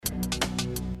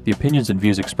The opinions and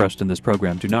views expressed in this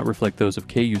program do not reflect those of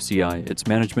KUCI, its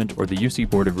management, or the UC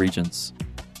Board of Regents.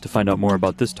 To find out more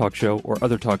about this talk show or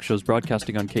other talk shows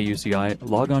broadcasting on KUCI,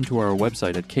 log on to our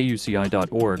website at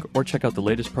kuci.org or check out the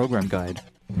latest program guide.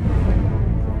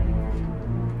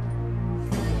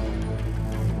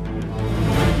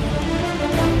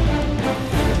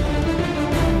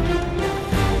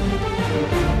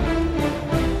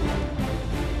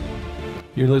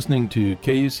 You're listening to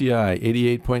KUCI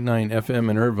 88.9 FM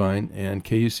in Irvine and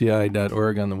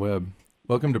KUCI.org on the web.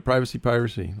 Welcome to Privacy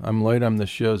Piracy. I'm Lloyd, I'm the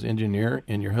show's engineer,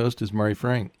 and your host is Mari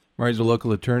Frank. Mari's a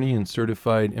local attorney and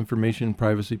certified information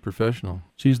privacy professional.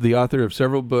 She's the author of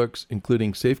several books,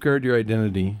 including Safeguard Your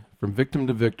Identity, From Victim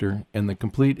to Victor, and The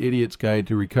Complete Idiot's Guide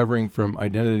to Recovering from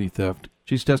Identity Theft.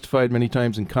 She's testified many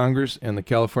times in Congress and the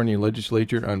California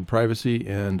legislature on privacy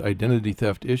and identity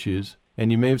theft issues. And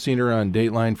you may have seen her on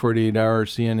Dateline, 48 Hour,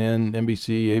 CNN,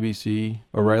 NBC, ABC,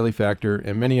 O'Reilly Factor,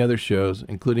 and many other shows,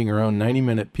 including her own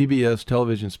 90-minute PBS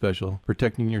television special,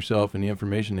 Protecting Yourself in the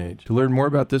Information Age. To learn more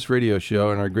about this radio show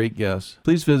and our great guests,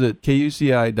 please visit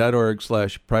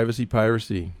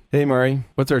kuci.org/privacypiracy. Hey, Mari,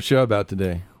 what's our show about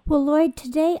today? Well, Lloyd,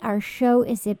 today our show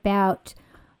is about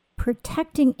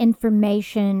protecting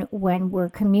information when we're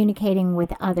communicating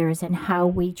with others and how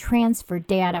we transfer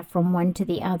data from one to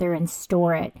the other and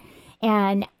store it.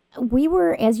 And we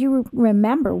were, as you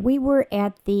remember, we were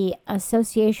at the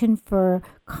Association for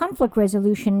Conflict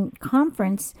Resolution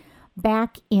Conference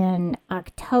back in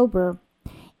October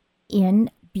in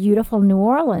beautiful New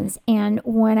Orleans. And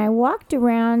when I walked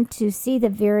around to see the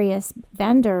various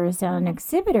vendors and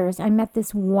exhibitors, I met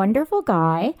this wonderful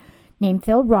guy named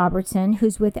Phil Robertson,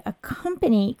 who's with a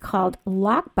company called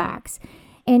Lockbox.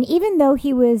 And even though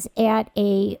he was at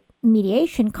a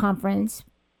mediation conference,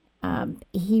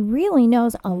 he really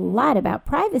knows a lot about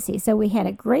privacy. So we had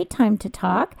a great time to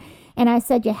talk. And I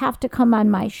said, you have to come on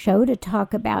my show to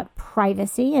talk about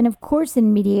privacy. And of course,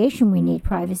 in mediation, we need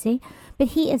privacy. But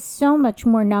he is so much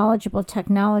more knowledgeable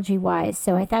technology-wise.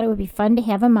 So I thought it would be fun to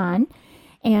have him on.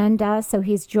 And so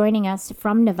he's joining us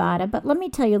from Nevada. But let me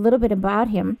tell you a little bit about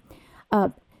him.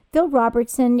 Phil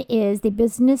Robertson is the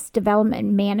business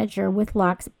development manager with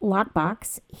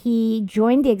Lockbox. He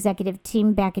joined the executive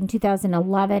team back in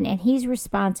 2011, and he's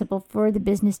responsible for the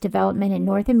business development in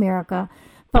North America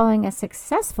following a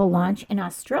successful launch in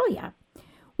Australia.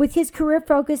 With his career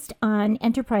focused on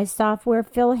enterprise software,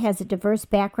 Phil has a diverse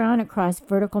background across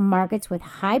vertical markets with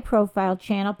high-profile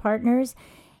channel partners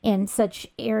in such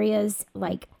areas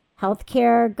like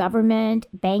healthcare, government,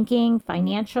 banking,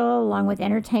 financial, along with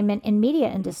entertainment and media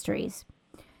industries.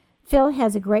 Phil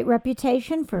has a great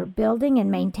reputation for building and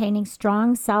maintaining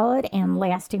strong, solid, and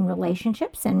lasting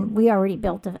relationships, and we already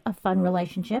built a fun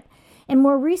relationship. And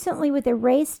more recently, with a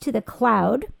race to the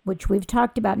cloud, which we've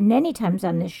talked about many times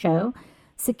on this show,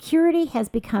 security has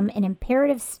become an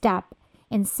imperative step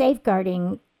in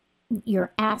safeguarding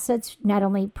your assets, not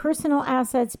only personal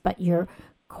assets, but your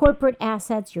corporate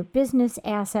assets, your business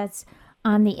assets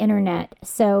on the internet.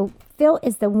 So Phil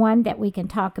is the one that we can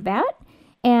talk about,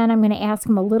 and I'm going to ask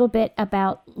him a little bit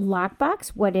about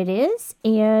Lockbox, what it is,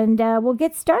 and we'll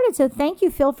get started. So thank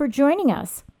you, Phil, for joining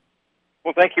us.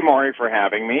 Well, thank you, Maury, for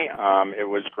having me. It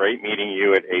was great meeting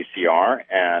you at ACR,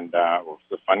 and it was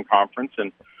a fun conference,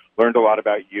 and learned a lot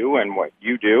about you and what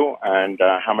you do and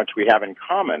how much we have in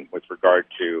common with regard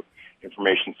to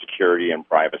information security and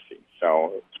privacy.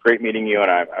 So it's great meeting you, and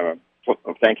I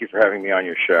thank you for having me on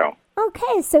your show.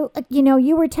 Okay, so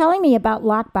you were telling me about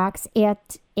Lockbox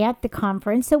at the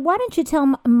conference. So why don't you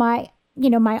tell my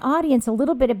audience a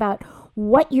little bit about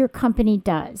what your company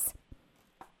does?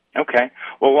 Okay.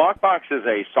 Well, Lockbox is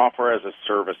a software as a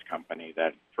service company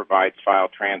that provides file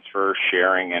transfer,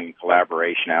 sharing, and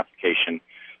collaboration application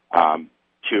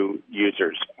to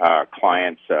users,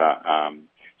 clients,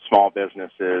 small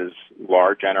businesses,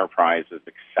 large enterprises,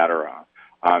 etc.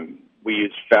 We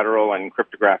use federal and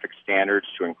cryptographic standards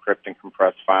to encrypt and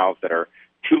compress files that are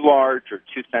too large or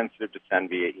too sensitive to send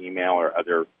via email or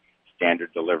other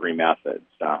standard delivery methods.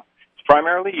 It's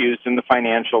primarily used in the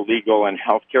financial, legal, and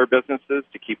healthcare businesses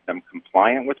to keep them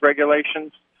compliant with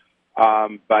regulations,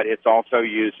 but it's also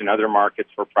used in other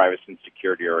markets where privacy and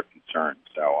security are a concern.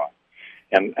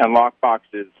 And Lockbox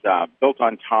is built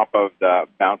on top of the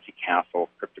Bouncy Castle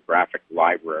cryptographic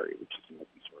library, which is an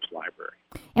open source library.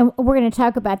 And we're going to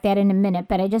talk about that in a minute,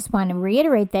 but I just want to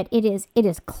reiterate that it is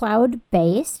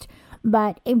cloud-based,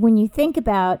 but when you think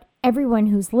about everyone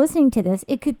who's listening to this,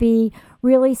 it could be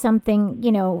really something,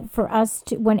 for us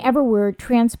to, whenever we're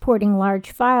transporting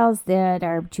large files that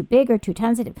are too big or too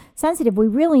sensitive, we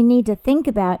really need to think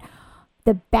about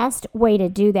the best way to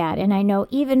do that. And I know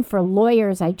even for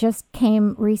lawyers, I just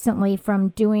came recently from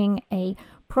doing a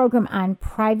program on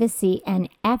privacy and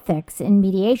ethics in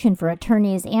mediation for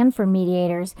attorneys and for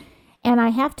mediators. And I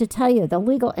have to tell you, the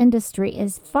legal industry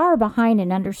is far behind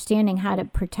in understanding how to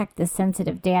protect the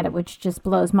sensitive data, which just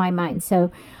blows my mind.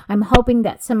 So I'm hoping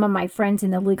that some of my friends in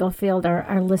the legal field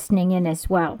are listening in as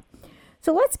well.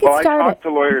 So let's get started. I talk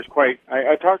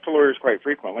to lawyers quite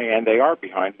frequently, and they are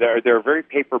behind. They're a very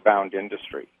paper-bound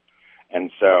industry,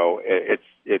 and so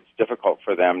it's difficult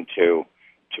for them to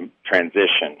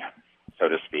transition, so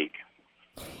to speak.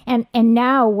 And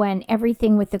now when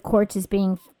everything with the courts is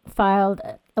being filed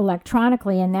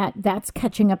electronically, and that's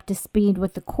catching up to speed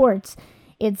with the courts,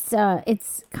 it's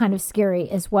kind of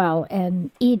scary as well. And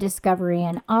e-discovery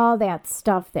and all that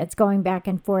stuff that's going back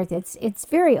and forth, it's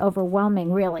very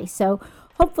overwhelming, really. So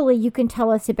hopefully you can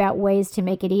tell us about ways to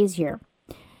make it easier.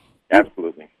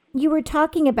 Absolutely. You were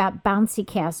talking about Bouncy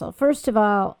Castle. First of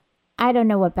all, I don't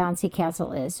know what Bouncy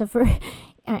Castle is. So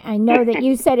I know that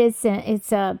you said it's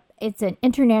an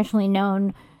internationally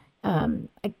known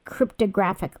a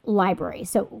cryptographic library.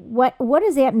 So what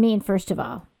does that mean, first of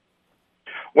all?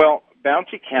 Well,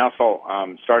 Bouncy Castle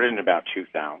started in about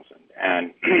 2000,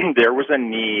 and there was a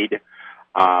need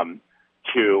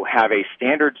to have a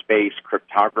standards-based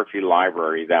cryptography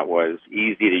library that was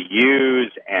easy to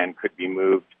use and could be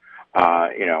moved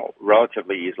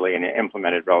relatively easily and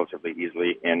implemented relatively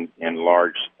easily in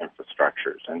large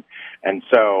infrastructures. And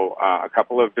so a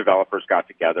couple of developers got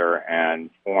together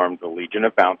and formed the Legion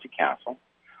of Bouncy Castle,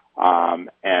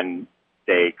 and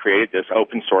they created this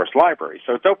open source library.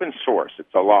 So it's open source.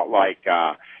 It's a lot like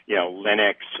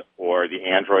Linux or the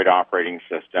Android operating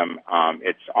system.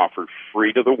 It's offered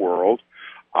free to the world,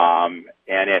 and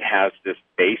it has this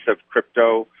base of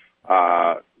crypto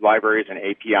libraries and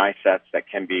API sets that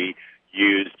can be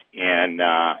used in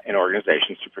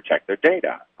organizations to protect their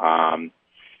data.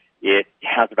 It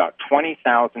has about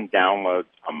 20,000 downloads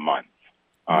a month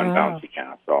on Bouncy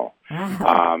Castle.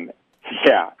 Wow.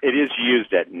 It is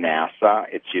used at NASA.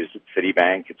 It's used at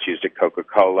Citibank. It's used at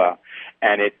Coca-Cola.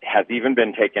 And it has even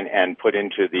been taken and put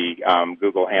into the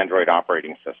Google Android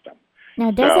operating system.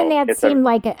 Now, doesn't that seem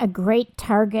like a great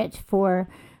target for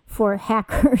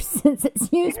hackers, since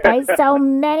it's used by so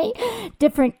many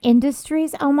different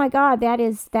industries? Oh my God, that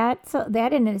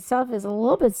in itself is a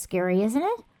little bit scary, isn't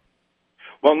it?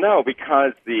 Well, no,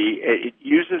 because it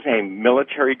uses a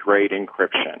military-grade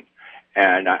encryption,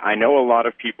 and I know a lot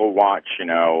of people watch,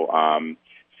 CSI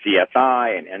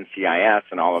and NCIS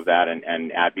and all of that,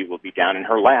 and Abby will be down in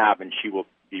her lab, and she will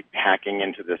be hacking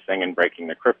into this thing and breaking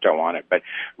the crypto on it. But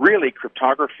really,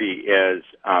 cryptography is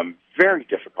very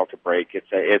difficult to break.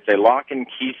 It's a lock and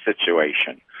key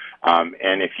situation,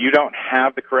 and if you don't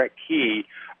have the correct key,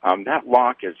 that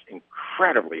lock is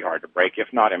incredibly hard to break,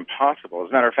 if not impossible. As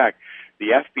a matter of fact, the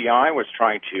FBI was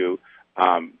trying to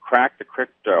crack the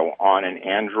crypto on an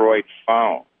Android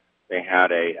phone. They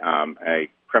had a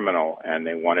criminal, and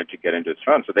they wanted to get into his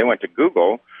phone, so they went to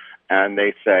Google. And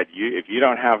they said, if you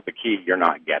don't have the key, you're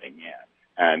not getting in.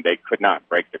 And they could not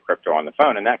break the crypto on the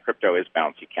phone, and that crypto is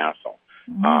Bouncy Castle.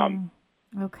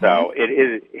 Okay. So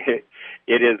it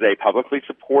is a publicly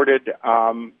supported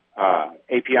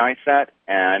API set,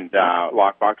 and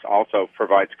Lockbox also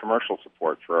provides commercial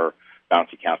support for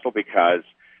Bouncy Castle because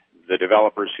the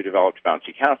developers who developed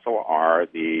Bouncy Castle are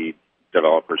the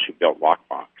developers who built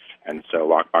Lockbox. And so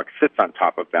Lockbox sits on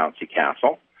top of Bouncy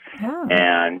Castle. Oh.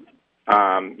 And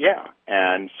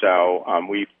so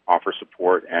we offer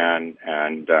support and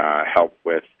help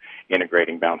with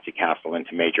integrating Bouncy Castle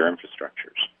into major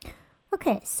infrastructures.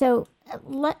 Okay, so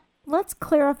let's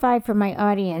clarify for my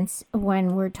audience,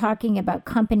 when we're talking about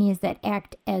companies that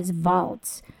act as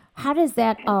vaults, how does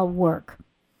that all work?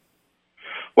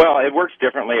 Well, it works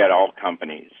differently at all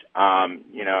companies,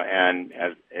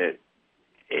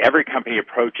 every company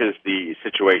approaches the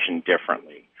situation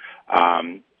differently.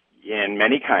 In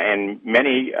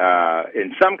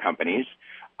some companies,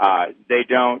 they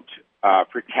don't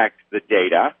protect the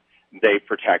data; they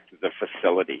protect the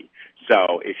facility.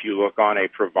 So, if you look on a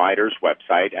provider's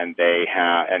website and they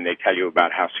tell you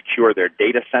about how secure their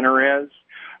data center is,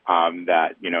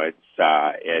 that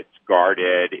it's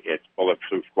guarded, it's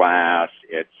bulletproof glass,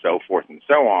 it's so forth and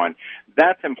so on,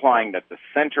 that's implying that the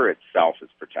center itself is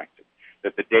protected.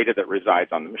 That the data that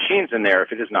resides on the machines in there,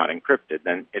 if it is not encrypted,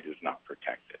 then it is not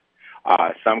protected.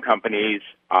 Some companies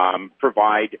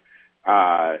provide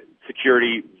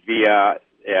security via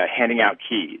handing out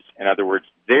keys. In other words,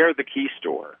 they're the key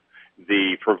store.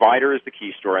 The provider is the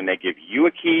key store, and they give you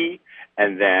a key,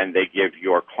 and then they give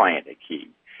your client a key,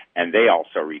 and they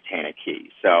also retain a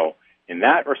key. So in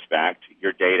that respect,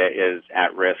 your data is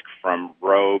at risk from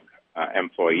rogue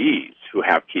employees who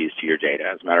have keys to your data.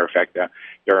 As a matter of fact,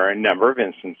 there are a number of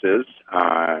instances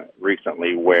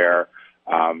recently where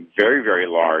very, very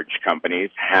large companies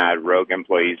had rogue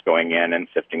employees going in and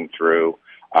sifting through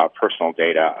personal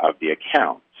data of the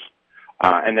accounts.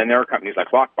 And then there are companies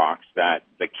like Lockbox that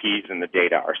the keys and the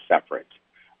data are separate.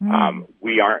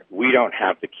 We don't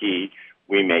have the key.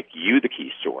 We make you the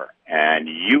key store, and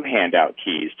you hand out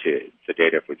keys to the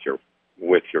data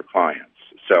with your clients.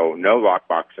 So no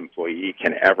Lockbox employee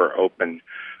can ever open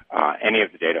any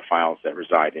of the data files that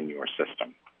reside in your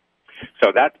system.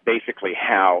 So that's basically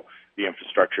how the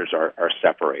infrastructures are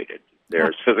separated.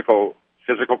 There's physical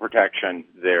protection,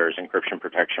 there's encryption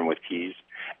protection with keys,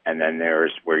 and then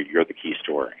there's where you're the key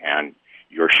store and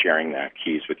you're sharing that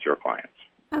keys with your clients.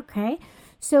 Okay.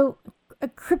 So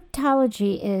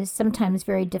cryptology is sometimes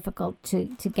very difficult to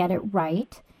get it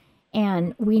right.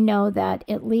 And we know that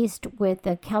at least with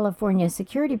the California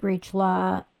security breach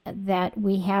law that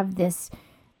we have this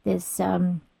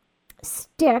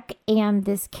stick and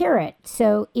this carrot.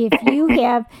 So if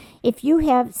you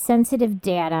have sensitive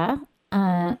data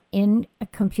in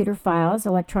computer files,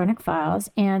 electronic files,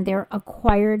 and they're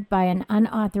acquired by an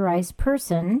unauthorized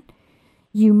person,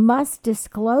 you must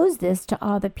disclose this to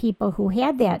all the people who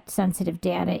had that sensitive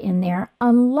data in there,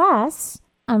 unless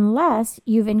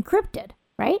you've encrypted,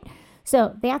 right?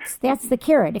 So that's the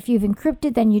carrot. If you've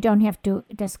encrypted, then you don't have to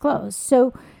disclose.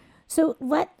 So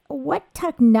what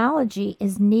technology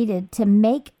is needed to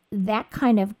make that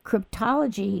kind of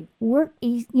cryptology work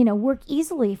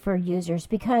easily for users?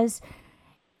 Because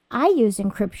I use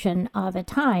encryption all the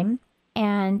time,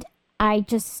 and I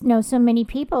just know so many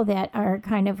people that are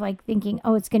kind of like thinking,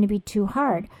 oh, it's going to be too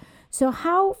hard. So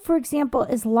how, for example,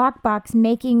 is Lockbox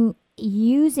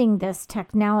using this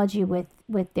technology with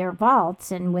their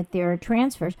vaults and with their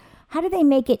transfers? How do they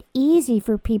make it easy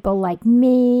for people like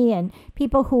me and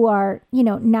people who are,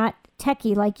 not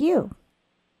techie like you?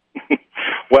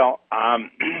 Well,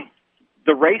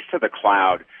 the race to the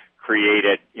cloud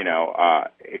created,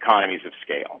 economies of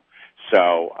scale.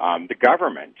 So the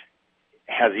government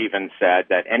has even said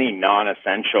that any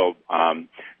non-essential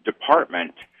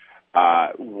department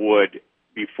would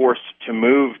be forced to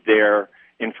move their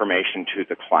information to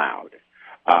the cloud.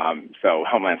 So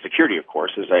Homeland Security, of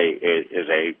course, is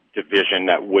a division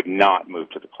that would not move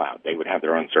to the cloud. They would have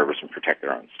their own servers and protect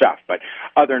their own stuff. But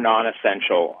other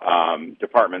non-essential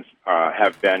departments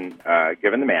have been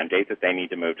given the mandate that they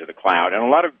need to move to the cloud. And a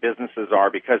lot of businesses are,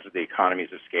 because of the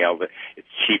economies of scale, that it's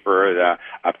cheaper, the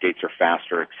updates are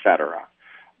faster, et cetera.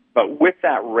 But with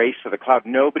that race to the cloud,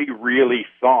 nobody really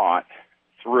thought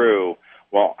through,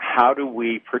 well, how do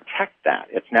we protect that?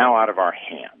 It's now out of our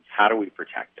hands. How do we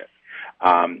protect it?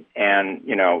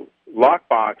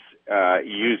 Lockbox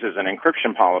uses an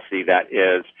encryption policy that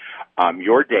is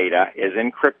your data is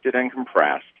encrypted and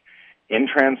compressed in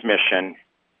transmission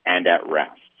and at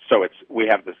rest. So we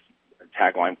have this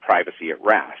tagline, privacy at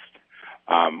rest,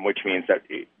 which means that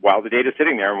while the data is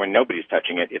sitting there and when nobody's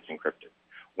touching it, it's encrypted.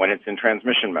 When it's in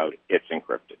transmission mode, it's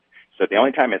encrypted. So the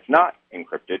only time it's not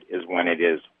encrypted is when it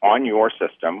is on your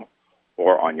system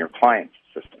or on your client's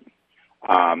system.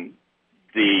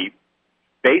 The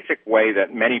basic way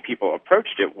that many people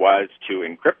approached it was to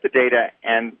encrypt the data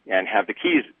and have the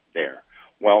keys there.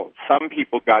 Well, some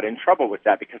people got in trouble with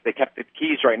that because they kept the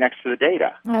keys right next to the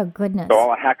data. Oh, goodness. So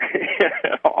all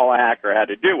a hacker had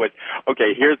to do was,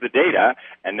 okay, here's the data,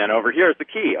 and then over here is the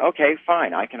key. Okay,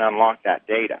 fine, I can unlock that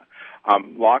data.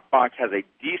 Lockbox has a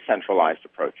decentralized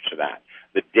approach to that.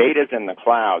 The data's in the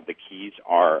cloud, the keys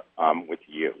are with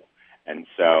you. And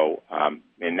so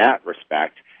in that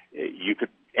respect, you could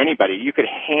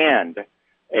hand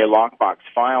a Lockbox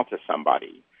file to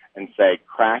somebody and say,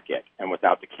 crack it, and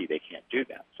without the key, they can't do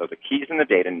that. So the keys and the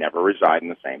data never reside in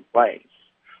the same place.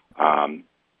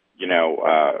 We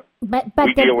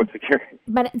deal with security.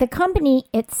 But the company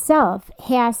itself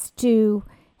has to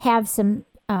have some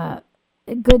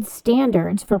good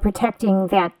standards for protecting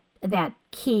that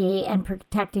key and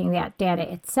protecting that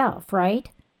data itself, right?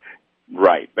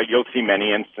 Right, but you'll see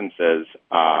many instances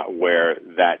where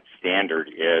that standard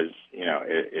is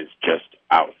just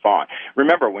outthought.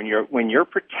 Remember, when you're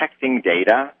protecting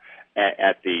data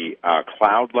at the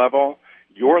cloud level,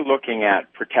 you're looking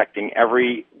at protecting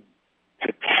every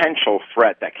potential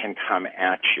threat that can come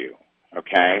at you.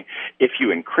 Okay, if you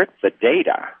encrypt the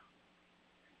data,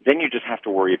 then you just have to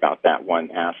worry about that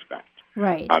one aspect.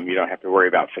 Right. You don't have to worry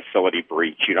about facility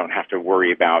breach. You don't have to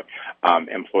worry about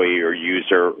employee or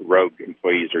user, rogue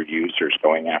employees or users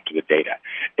going after the data.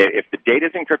 If the data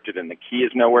is encrypted and the key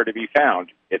is nowhere to be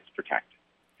found, it's protected.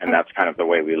 And that's kind of the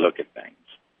way we look at things.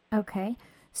 Okay.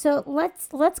 So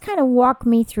let's kind of walk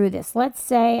me through this. Let's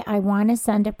say I want to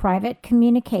send a private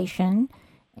communication,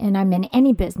 and I'm in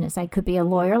any business. I could be a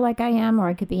lawyer like I am, or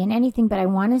I could be in anything, but I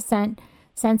want to send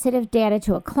sensitive data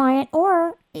to a client,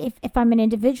 or if I'm an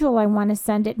individual, I want to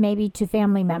send it maybe to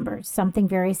family members, something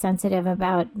very sensitive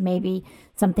about maybe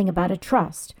something about a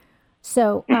trust.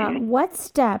 So what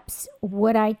steps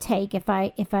would I take if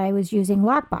I was using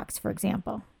Lockbox, for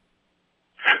example?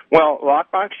 Well,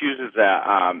 Lockbox uses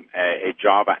a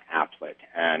Java applet,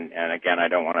 and again, I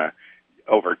don't want to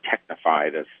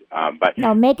over-technify this, but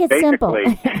No, make it simple.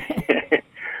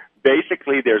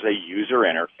 Basically, there's a user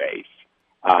interface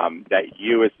that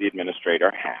you as the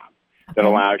administrator have that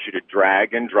allows you to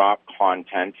drag and drop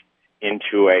content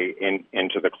into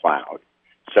the cloud.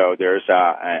 So there's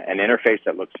an interface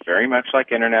that looks very much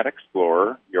like Internet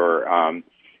Explorer.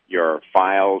 Your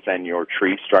files and your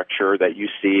tree structure that you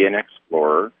see in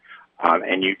Explorer,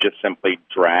 and you just simply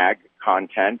drag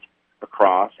content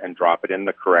across and drop it in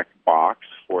the correct box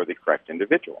for the correct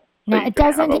individual. So now,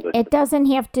 it doesn't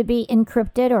have to be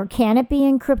encrypted, or can it be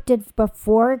encrypted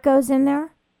before it goes in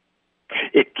there?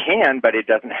 It can, but it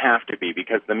doesn't have to be,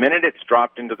 because the minute it's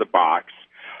dropped into the box,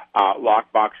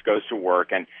 Lockbox goes to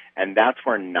work, and that's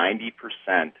where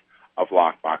 90% of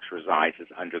Lockbox resides, is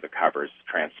under the covers,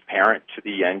 transparent to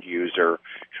the end user,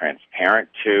 transparent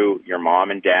to your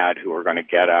mom and dad who are going to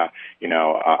get a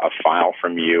file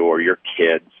from you, or your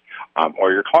kids,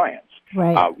 or your clients.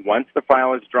 Right. Once the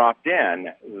file is dropped in,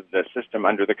 the system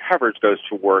under the covers goes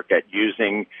to work at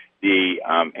using the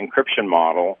encryption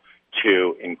model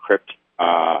to encrypt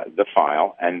the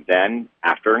file, and then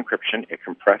after encryption, it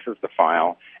compresses the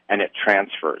file and it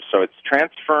transfers. So it's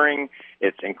transferring,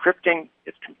 it's encrypting,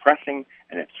 it's compressing,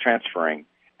 and it's transferring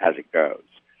as it goes.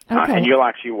 Okay. And you'll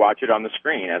actually watch it on the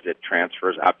screen as it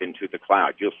transfers up into the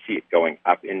cloud. You'll see it going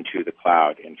up into the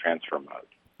cloud in transfer mode.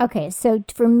 Okay, so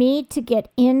for me to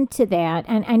get into that,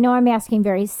 and I know I'm asking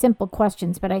very simple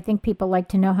questions, but I think people like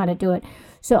to know how to do it.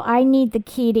 So I need the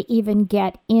key to even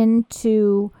get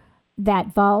into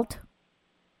that vault?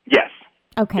 Yes.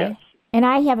 Okay. Yes. And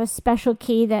I have a special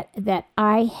key that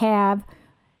I have.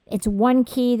 It's one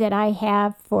key that I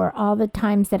have for all the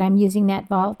times that I'm using that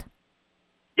vault?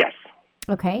 Yes.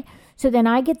 Okay. So then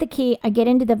I get the key, I get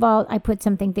into the vault, I put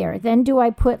something there. Then do I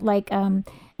put like an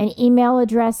email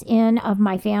address in of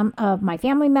my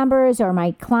family members or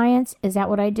my clients? Is that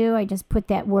what I do? I just put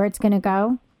that where it's going to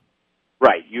go?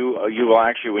 Right. You will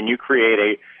actually, when you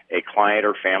create a client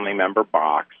or family member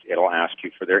box, it'll ask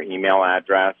you for their email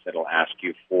address, it'll ask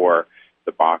you for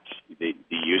the box, the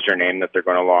username that they're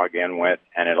going to log in with,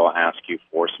 and it'll ask you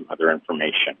for some other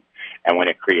information. And when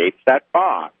it creates that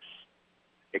box,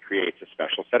 it creates a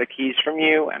special set of keys from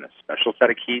you and a special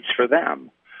set of keys for them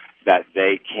that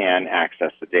they can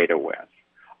access the data with.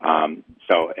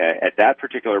 So at that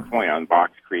particular point on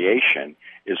box creation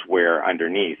is where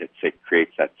underneath it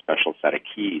creates that special set of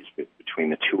keys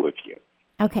between the two of you.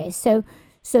 Okay, so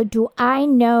do I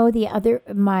know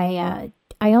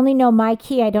I only know my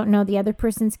key, I don't know the other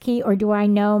person's key, or do I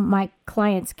know my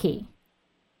client's key?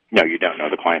 No, you don't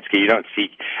know the client's key. You don't see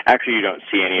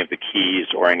any of the keys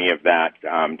or any of that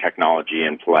technology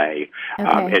in play.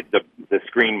 Okay. The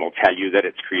screen will tell you that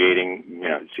it's creating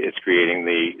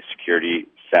the security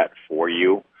set for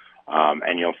you,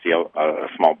 and you'll see a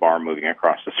small bar moving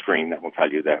across the screen that will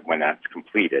tell you that when that's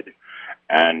completed,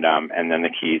 and then the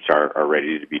keys are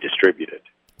ready to be distributed.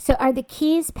 So are the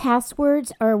keys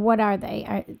passwords, or what are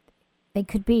they? They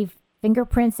could be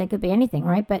fingerprints, they could be anything,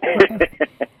 right? But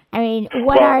I mean,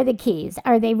 what are the keys?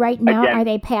 Are they right now? Again, are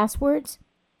they passwords?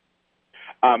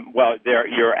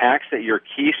 Your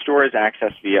key store is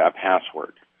accessed via a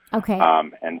password. Okay.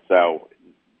 And so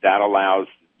that allows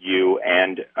you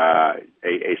and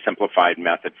a simplified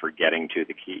method for getting to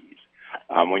the keys.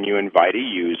 When you invite a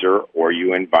user or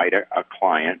you invite a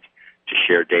client to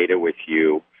share data with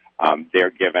you, they're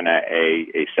given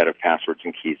a set of passwords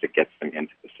and keys that gets them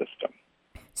into the system.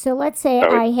 So let's say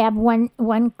I have one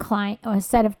client or a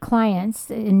set of clients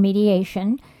in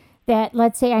mediation that,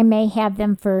 let's say I may have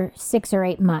them for 6 or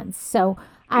 8 months. So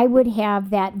I would have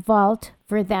that vault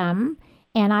for them,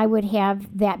 and I would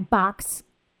have that box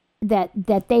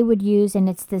that they would use, and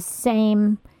it's the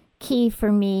same key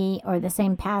for me or the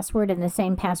same password and the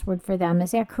same password for them.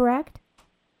 Is that correct?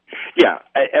 Yeah,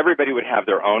 everybody would have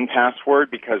their own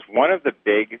password, because one of the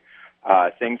big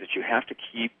things that you have to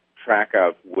keep track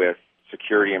of with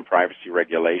security and privacy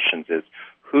regulations is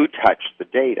who touched the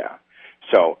data.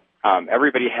 So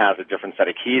everybody has a different set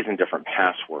of keys and different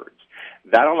passwords.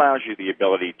 That allows you the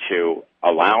ability to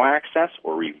allow access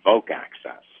or revoke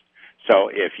access. So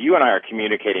if you and I are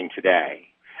communicating today,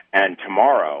 and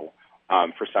tomorrow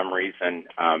for some reason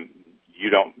you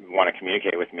don't want to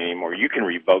communicate with me anymore, you can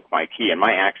revoke my key, and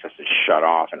my access is shut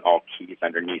off, and all keys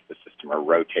underneath the system are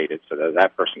rotated so that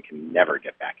that person can never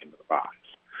get back into the box.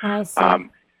 I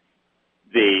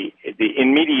see.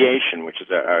 In mediation, which is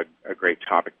a great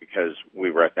topic because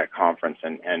we were at that conference,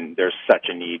 and there's such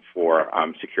a need for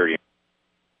security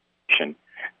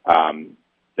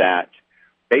that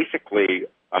basically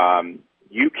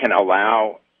you can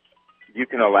allow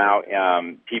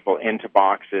people into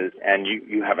boxes, and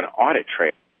you have an audit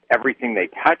trail. Everything they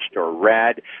touched or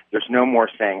read, there's no more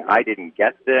saying, I didn't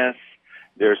get this.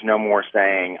 There's no more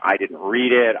saying, I didn't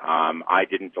read it, I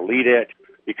didn't delete it,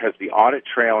 because the audit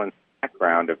trail and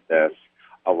background of this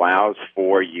allows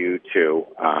for you to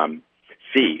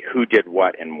see who did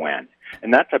what and when.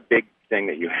 And that's a big thing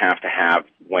that you have to have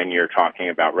when you're talking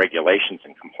about regulations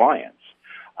and compliance.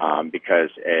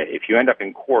 Because if you end up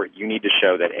in court, you need to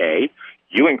show that, A,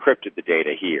 you encrypted the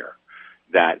data here,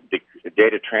 that the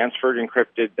data transferred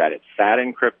encrypted, that it sat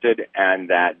encrypted, and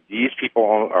that these people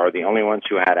are the only ones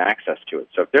who had access to it.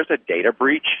 So if there's a data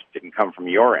breach, it didn't come from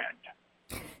your end.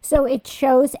 So it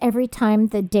shows every time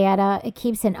the data, it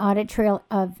keeps an audit trail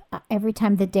of every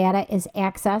time the data is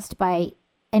accessed by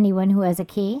anyone who has a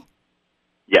key?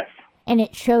 Yes. And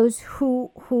it shows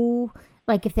who,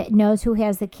 like if it knows who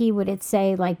has the key, would it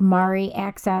say like Mari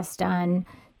accessed on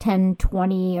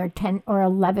 10/20 or 10 or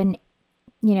 11,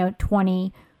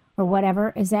 20 or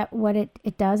whatever? Is that what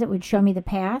it does? It would show me the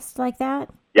past like that?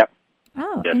 Yep.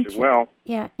 Oh, yes, it will.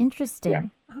 Yeah, interesting.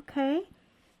 Yeah. Okay.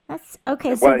 That's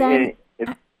okay. So well, then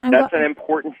that's an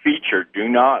important feature. Do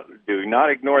not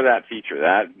ignore that feature.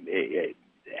 That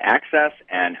access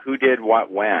and who did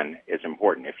what when is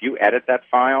important. If you edit that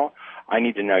file, I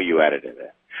need to know you edited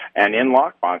it. And in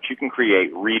Lockbox, you can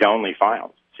create read-only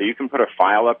files. So you can put a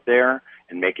file up there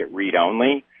and make it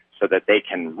read-only so that they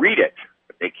can read it,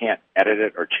 but they can't edit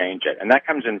it or change it. And that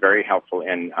comes in very helpful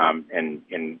in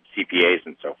CPAs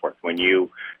and so forth. When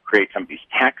you create somebody's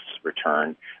tax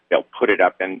return, they'll put it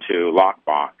up into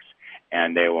Lockbox,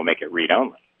 and they will make it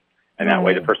read-only. And that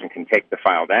way the person can take the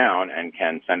file down and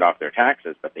can send off their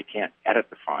taxes, but they can't edit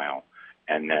the file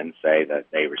and then say that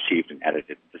they received and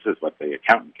edited. This is what the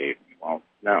accountant gave me. Well,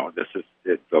 no,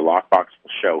 the Lockbox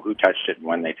will show who touched it and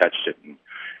when they touched it, and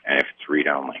if it's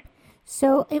read-only.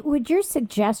 So would your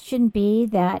suggestion be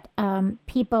that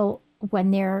people, when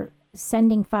they're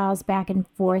sending files back and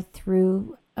forth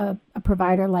through a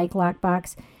provider like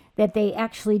Lockbox, that they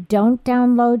actually don't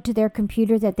download to their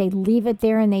computer, that they leave it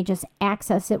there and they just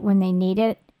access it when they need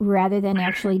it rather than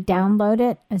actually download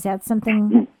it? Is that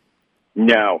something?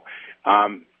 No.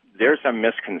 There's a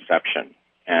misconception,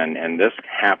 and this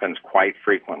happens quite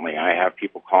frequently. I have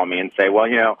people call me and say, well,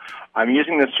 I'm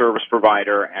using this service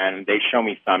provider, and they show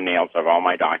me thumbnails of all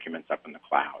my documents up in the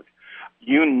cloud.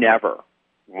 You never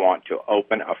want to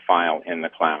open a file in the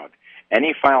cloud.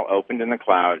 Any file opened in the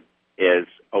cloud is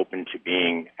open to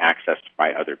being accessed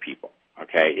by other people,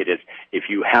 okay? It is, if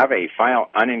you have a file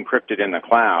unencrypted in the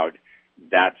cloud,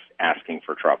 that's asking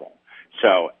for trouble.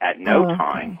 So at no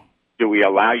time do we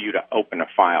allow you to open a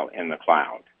file in the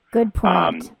cloud. Good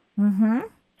point.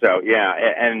 So, yeah,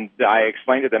 and I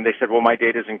explained to them, they said, well, my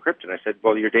data is encrypted. I said,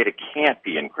 well, your data can't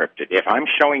be encrypted. If I'm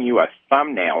showing you a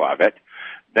thumbnail of it,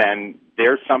 then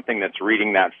there's something that's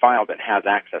reading that file that has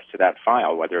access to that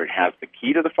file, whether it has the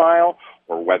key to the file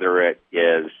or whether it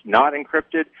is not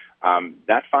encrypted.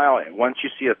 That file, once you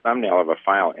see a thumbnail of a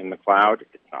file in the cloud,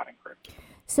 it's not encrypted.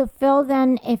 So, Phil,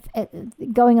 then, if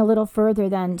going a little further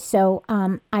then, so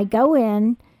I go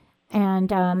in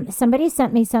and somebody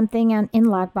sent me something in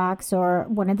Lockbox or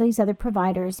one of these other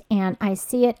providers, and I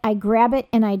see it, I grab it,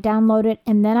 and I download it,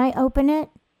 and then I open it?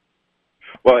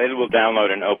 Well, it will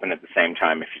download and open at the same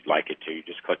time if you'd like it to. You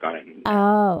just click on it. And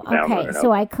okay.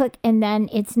 So I click, and then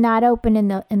it's not open in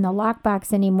the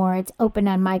Lockbox anymore. It's open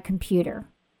on my computer.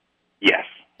 Yes.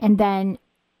 And then,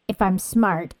 if I'm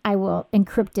smart, I will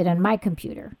encrypt it on my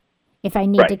computer. If I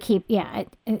need to keep,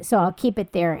 so I'll keep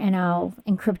it there and I'll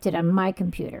encrypt it on my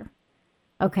computer.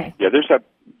 Okay. Yeah,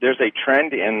 there's a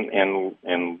trend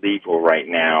in legal right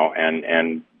now,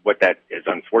 and what that is,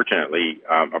 unfortunately,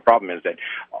 a problem is that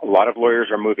a lot of lawyers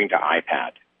are moving to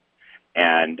iPad.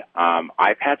 And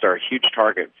iPads are a huge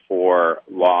target for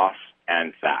loss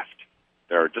and theft.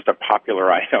 They're just a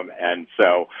popular item. And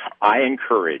so I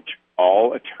encourage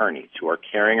all attorneys who are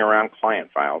carrying around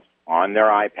client files on their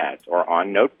iPads or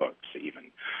on notebooks even,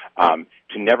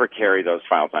 to never carry those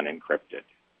files unencrypted.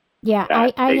 Yeah,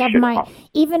 I have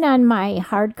even on my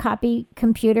hard copy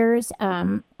computers,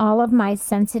 all of my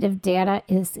sensitive data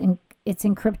it's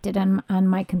encrypted on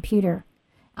my computer.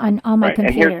 on all my Right.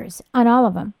 computers, on all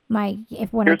of them.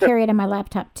 When I carry it on my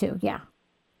laptop too. Yeah.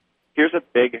 Here's a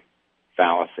big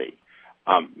fallacy.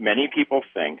 Many people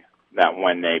think that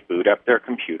when they boot up their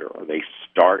computer or they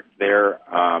start their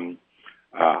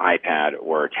iPad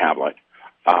or tablet,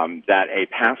 that a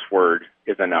password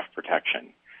is enough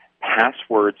protection.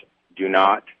 Passwords do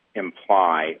not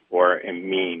imply or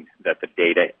mean that the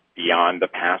data beyond the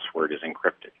password is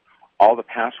encrypted. All the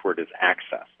password is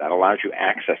access. That allows you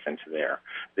access into there.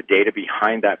 The data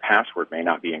behind that password may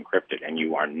not be encrypted, and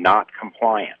you are not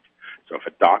compliant. So if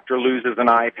a doctor loses an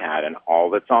iPad and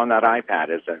all that's on that iPad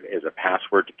is a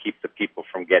password to keep the people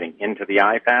from getting into the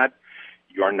iPad,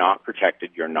 you're not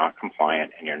protected, you're not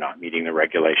compliant, and you're not meeting the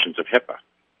regulations of HIPAA.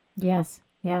 Yes,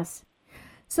 yes.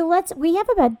 So we have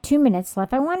about 2 minutes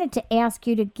left. I wanted to ask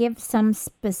you to give some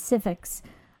specifics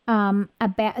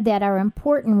about that are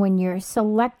important when you're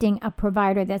selecting a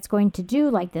provider that's going to do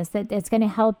like this, that's going to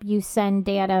help you send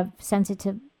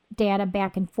sensitive data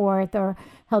back and forth, or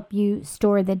help you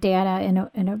store the data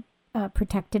in a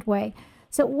protected way.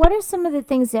 So what are some of the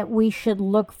things that we should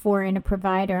look for in a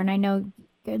provider? And I know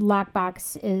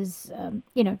Lockbox is,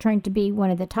 trying to be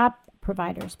one of the top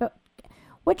providers, but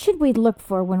what should we look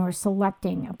for when we're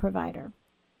selecting a provider?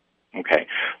 Okay.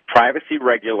 Privacy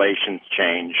regulations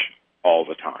change all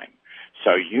the time.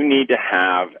 So you need to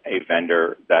have a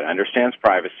vendor that understands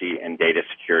privacy and data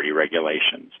security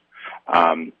regulations.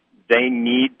 They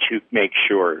need to make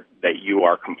sure that you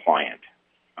are compliant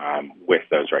with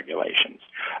those regulations.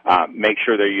 Make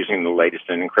sure they're using the latest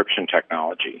in encryption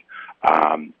technology.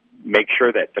 Make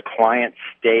sure that the client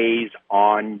stays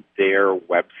on their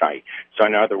website. So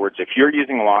in other words, if you're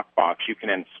using Lockbox, you can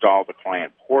install the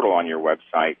client portal on your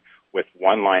website with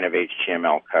one line of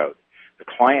HTML code. The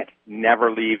client never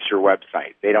leaves your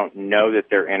website. They don't know that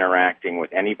they're interacting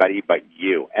with anybody but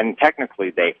you. And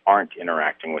technically, they aren't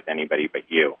interacting with anybody but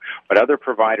you. But other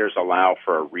providers allow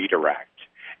for a redirect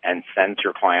and sends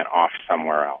your client off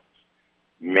somewhere else.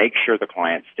 Make sure the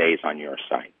client stays on your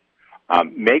site.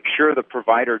 Make sure the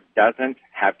provider doesn't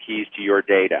have keys to your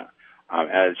data.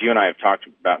 As you and I have talked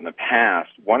about in the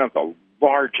past, one of the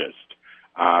largest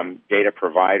data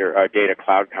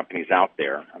cloud companies out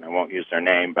there, and I won't use their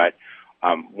name, but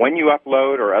when you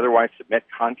upload or otherwise submit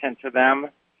content to them,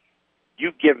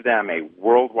 you give them a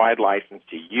worldwide license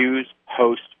to use,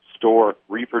 post, store,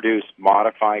 reproduce,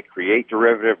 modify, create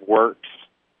derivative works,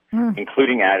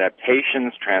 including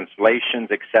adaptations, translations,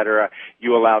 etc.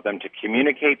 You allow them to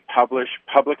communicate, publish,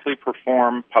 publicly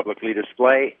perform, publicly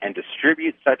display, and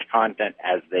distribute such content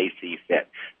as they see fit.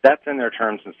 That's in their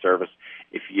terms and service.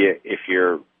 If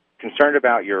you're concerned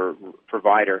about your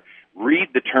provider,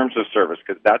 read the terms of service,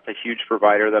 because that's a huge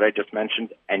provider that I just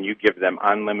mentioned, and you give them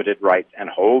unlimited rights and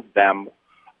hold them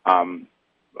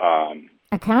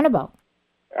accountable.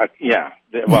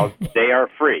 They are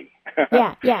free.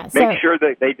 Yeah. Make sure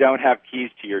that they don't have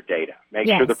keys to your data. Make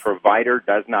sure the provider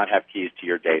does not have keys to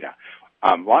your data.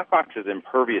 Lockbox is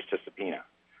impervious to subpoena.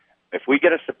 If we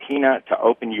get a subpoena to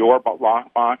open your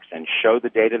Lockbox and show the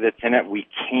data that's in it, we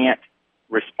can't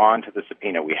respond to the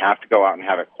subpoena. We have to go out and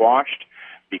have it quashed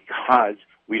because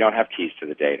we don't have keys to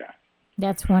the data.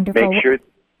 That's wonderful. Make sure.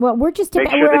 Well, we're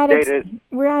out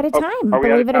of time.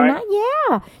 Believe it or not,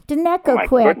 yeah. Didn't that go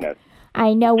quick? Goodness.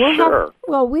 I know.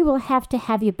 We will have to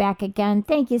have you back again.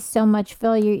 Thank you so much,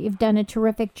 Phil. You've done a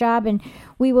terrific job, and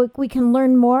we can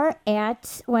learn more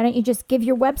at. Why don't you just give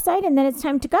your website, and then it's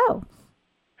time to go.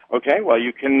 Okay. Well,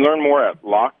 you can learn more at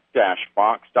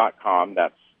lock-box.com.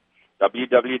 That's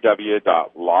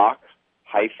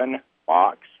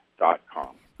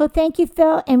www.lock-box.com. Well, thank you,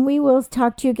 Phil, and we will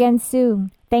talk to you again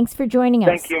soon. Thanks for joining us.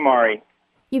 Thank you, Mari.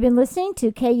 You've been listening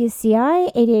to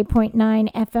KUCI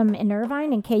 88.9 FM in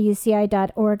Irvine and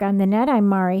KUCI.org on the net. I'm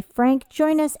Mari Frank.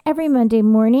 Join us every Monday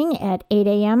morning at 8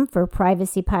 a.m. for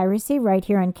Privacy Piracy right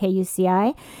here on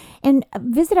KUCI. And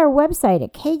visit our website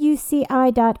at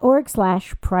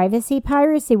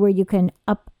KUCI.org/privacypiracy, where you can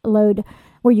download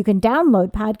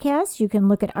podcasts. You can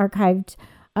look at archived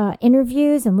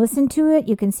interviews and listen to it.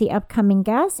 You can see upcoming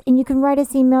guests, and you can write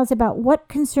us emails about what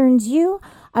concerns you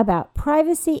about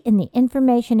privacy in the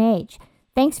information age.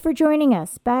 Thanks for joining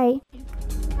us. Bye.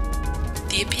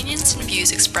 The opinions and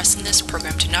views expressed in this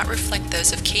program do not reflect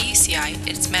those of KUCI,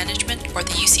 its management, or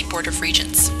the UC Board of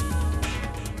Regents.